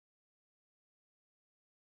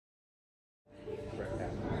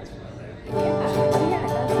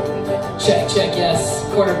Check, check, yes.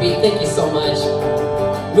 Corner Beat, thank you so much.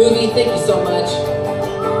 Movie, thank you so much.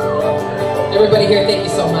 Everybody here, thank you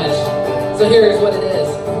so much. So here's what it is.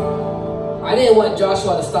 I didn't want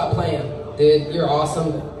Joshua to stop playing. Dude, you're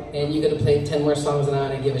awesome, and you could have played 10 more songs than I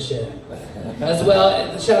didn't give a shit. As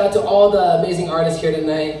well, shout out to all the amazing artists here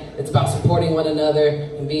tonight. It's about supporting one another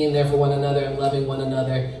and being there for one another and loving one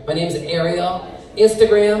another. My name's Ariel.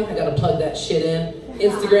 Instagram, I gotta plug that shit in.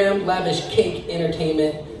 Instagram, Lavish Cake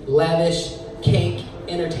Entertainment. Lavish Cake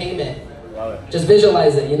Entertainment. Just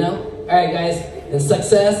visualize it, you know? All right, guys, and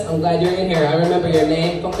success. I'm glad you're in here. I remember your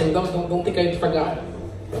name. Don't think I forgot.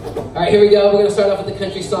 All right, here we go. We're gonna start off with the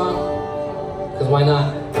country song, because why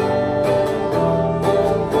not?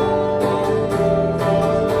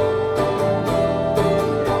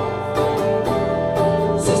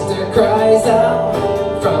 Sister cries out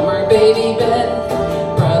from her baby bed.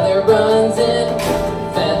 Brother runs in,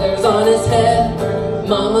 feathers on his head.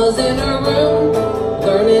 Mama's in her room,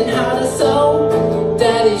 learning how to sew.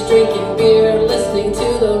 Daddy's drinking beer, listening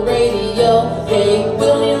to the radio. Hank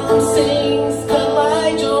Williams sings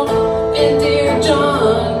Kalijah and Dear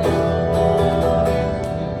John.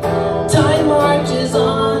 Time marches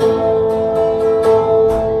on.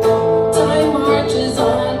 Time marches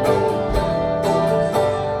on.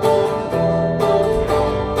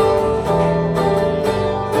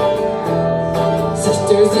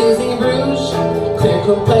 Sisters using rouge, clear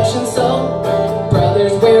complexion soap.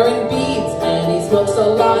 Brother's wearing beads and he smokes a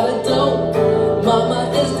lot of dope. Mama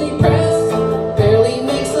is depressed, barely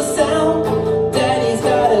makes a sound. Daddy's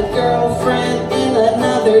got a girlfriend in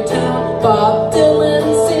another town. Bob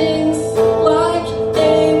Dylan sings like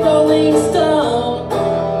a rolling stone.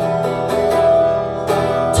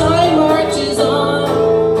 Time marches on.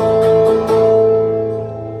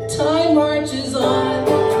 Time marches on.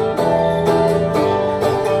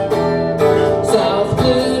 South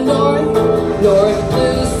blue north, north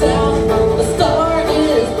blue south. A star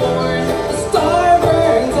is born, a star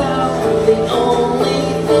burns out. The only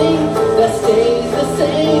thing that stays the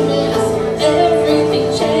same is everything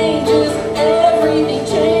changes, everything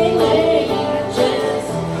changes.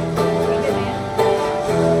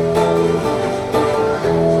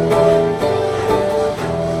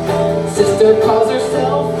 Sister calls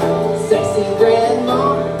herself sexy grandma.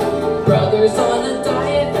 Brother's on a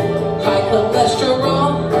diet, high cholesterol.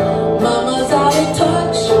 Mama's out of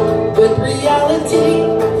touch with reality.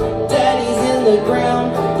 Daddy's in the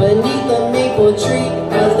ground beneath the maple tree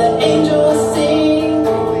as the angels sing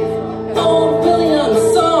Old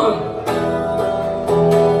William's song.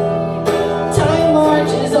 Time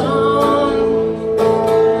marches on.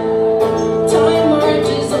 Time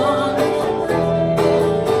marches on.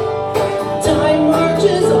 Time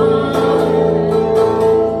marches on.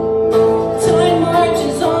 Time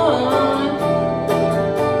marches on.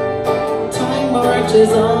 Time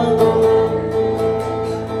marches on.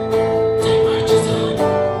 Time marches on.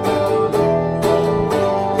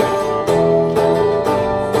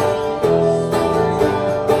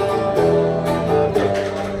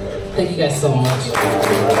 Thank you guys so much.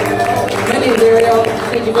 My name's Ariel.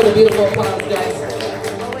 Thank you for the beautiful applause, guys.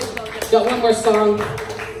 Got one more song,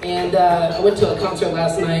 and I went to a concert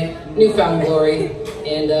last night, Newfound Glory,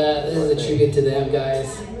 and this is a tribute to them,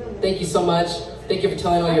 guys. Thank you so much. Thank you for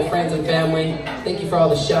telling all your friends and family. Thank you for all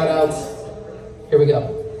the shout outs. Here we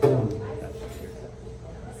go.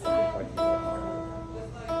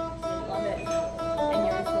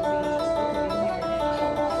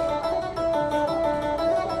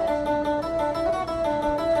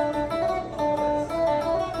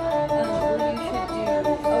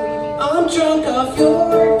 I'm drunk off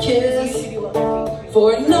your kiss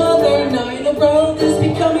for another night. A road is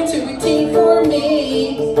becoming too routine for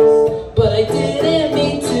me, but I didn't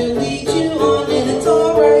mean to lead you on, and it's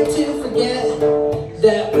alright to forget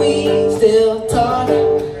that we still talk.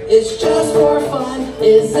 It's just for fun,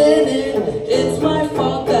 isn't it? It's my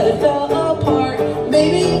fault that it fell apart.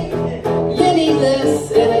 Maybe you need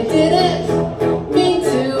this, and I didn't mean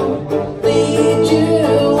to lead you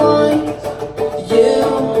on. You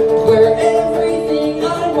were everything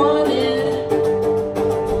I wanted,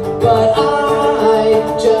 but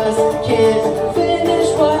I just can't finish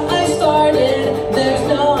what I started. There's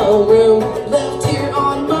no room left here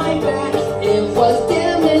on my back. It was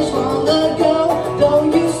damaged long ago. Though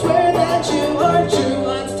you swear that you are true,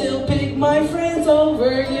 I'd still pick my friends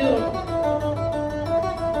over you.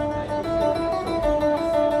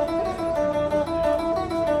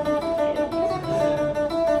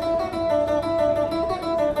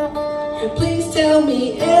 Please tell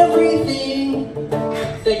me everything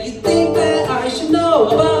that you think that I should know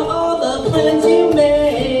about all the plans you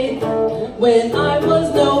made when I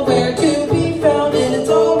was nowhere to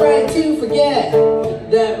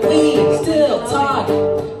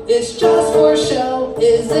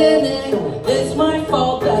beginning. It's my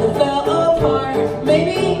fault that it fell apart.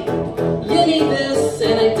 Maybe you need this,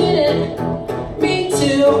 and I didn't mean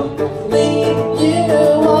to lead you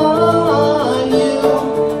on.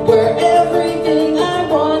 You were everything I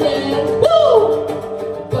wanted, woo!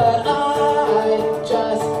 But I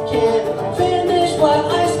just can't finish what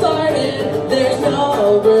I started. There's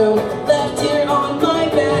no room left here on my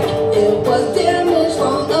back. It was damaged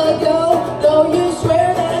long ago. Though you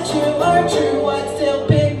swear that you are true, I'd still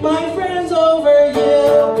pick my friends over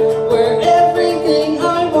you. We're everything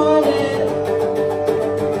I wanted,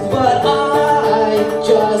 but I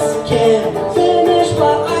just can't finish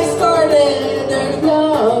what I started. There's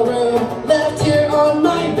no room left here on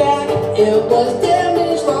my back. It was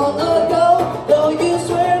damaged long ago. Though you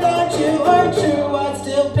swear that you are true, I'd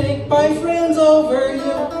still pick my friends over you.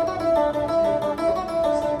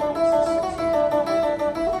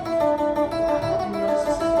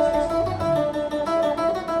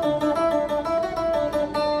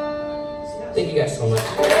 Thank you guys so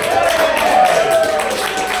much.